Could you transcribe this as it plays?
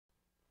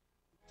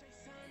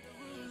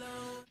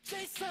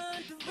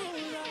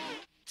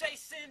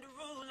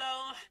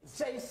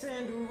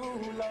Jason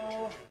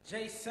Derulo,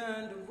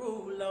 Jason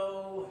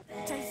Derulo,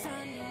 Jason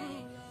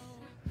Derulo.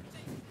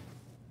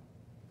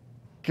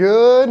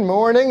 Good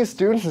morning,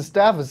 students and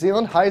staff of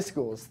Zeeland High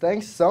Schools.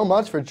 Thanks so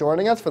much for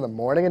joining us for the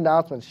morning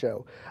announcement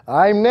show.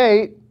 I'm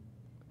Nate.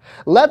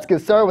 Let's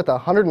get started with the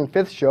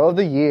 105th show of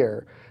the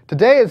year.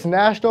 Today is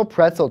National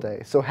Pretzel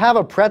Day, so have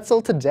a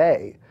pretzel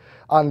today.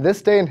 On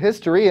this day in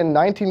history, in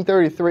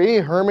 1933,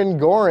 Hermann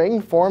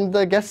Göring formed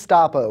the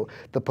Gestapo,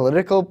 the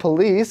political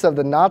police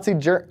of Nazi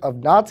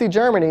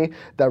Germany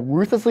that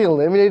ruthlessly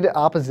eliminated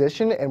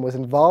opposition and was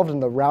involved in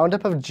the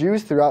roundup of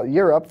Jews throughout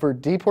Europe for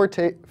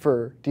deportation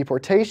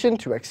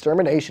to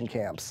extermination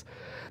camps.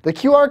 The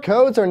QR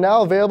codes are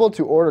now available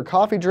to order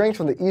coffee drinks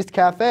from the East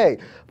Cafe.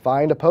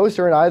 Find a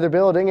poster in either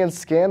building and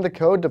scan the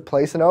code to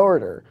place an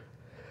order.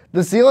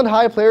 The Zeeland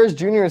High Players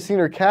Junior and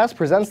Senior cast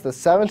presents the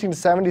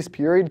 1770s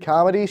period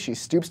comedy She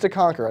Stoops to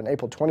Conquer on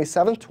April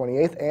 27th,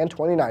 28th, and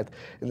 29th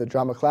in the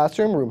Drama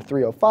Classroom, room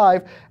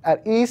 305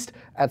 at East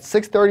at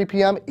 6:30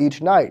 p.m.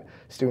 each night.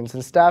 Students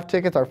and staff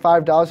tickets are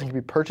 $5 and can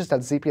be purchased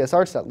at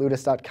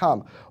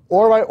zpsarts.ludus.com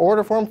or by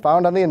order form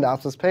found on the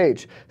announcements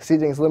page.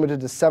 Seating is limited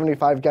to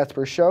 75 guests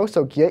per show,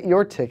 so get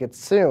your tickets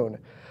soon.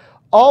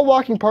 All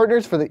walking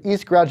partners for the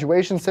East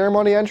graduation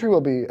ceremony entry will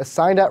be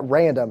assigned at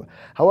random.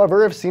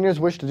 However, if seniors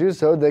wish to do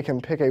so, they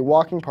can pick a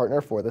walking partner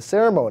for the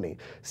ceremony.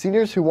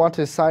 Seniors who want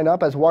to sign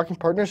up as walking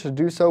partners should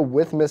do so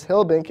with Ms.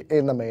 Hillbink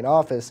in the main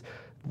office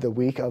the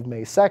week of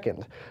May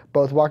 2nd.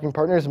 Both walking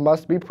partners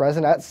must be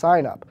present at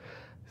sign-up.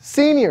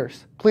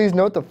 Seniors, please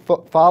note the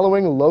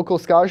following local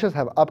scholarships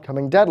have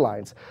upcoming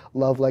deadlines.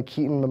 Love Like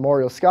Keaton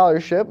Memorial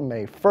Scholarship,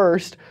 May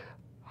 1st.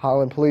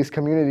 Holland Police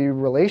Community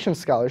Relations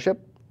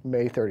Scholarship,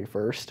 May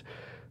 31st.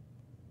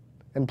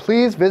 And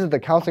please visit the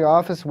counseling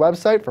office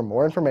website for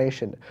more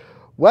information.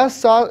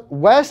 West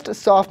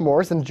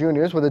sophomores and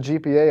juniors with a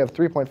GPA of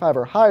 3.5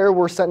 or higher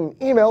were sent an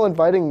email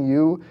inviting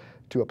you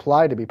to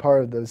apply to be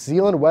part of the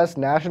Zeeland West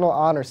National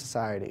Honor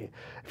Society.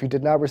 If you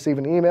did not receive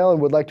an email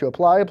and would like to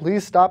apply,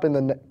 please stop in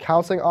the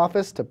counseling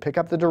office to pick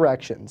up the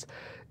directions.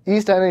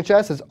 East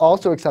NHS is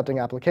also accepting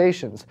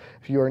applications.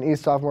 If you are an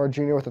East sophomore or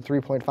junior with a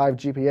 3.5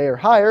 GPA or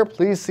higher,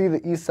 please see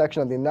the East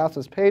section of the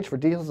announcements page for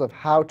details of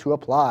how to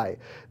apply.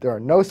 There are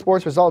no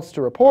sports results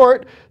to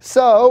report,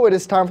 so it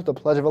is time for the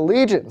Pledge of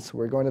Allegiance.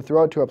 We're going to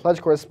throw it to a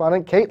pledge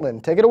correspondent,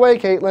 Caitlin. Take it away,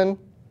 Caitlin.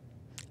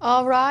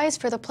 All rise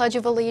for the Pledge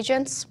of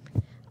Allegiance.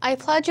 I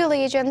pledge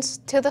allegiance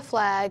to the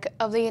flag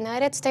of the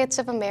United States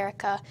of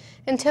America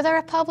and to the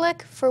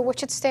republic for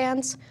which it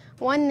stands,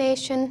 one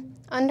nation,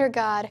 under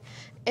God,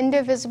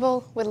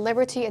 indivisible, with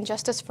liberty and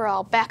justice for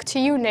all. Back to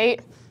you,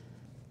 Nate.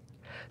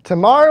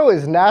 Tomorrow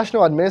is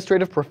National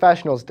Administrative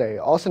Professionals Day,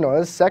 also known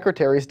as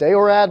Secretary's Day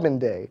or Admin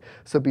Day.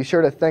 So be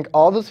sure to thank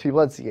all those people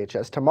at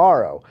ZHS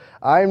tomorrow.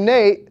 I'm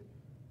Nate.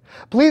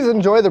 Please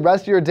enjoy the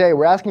rest of your day.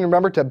 We're asking you to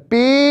remember to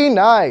be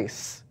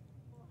nice.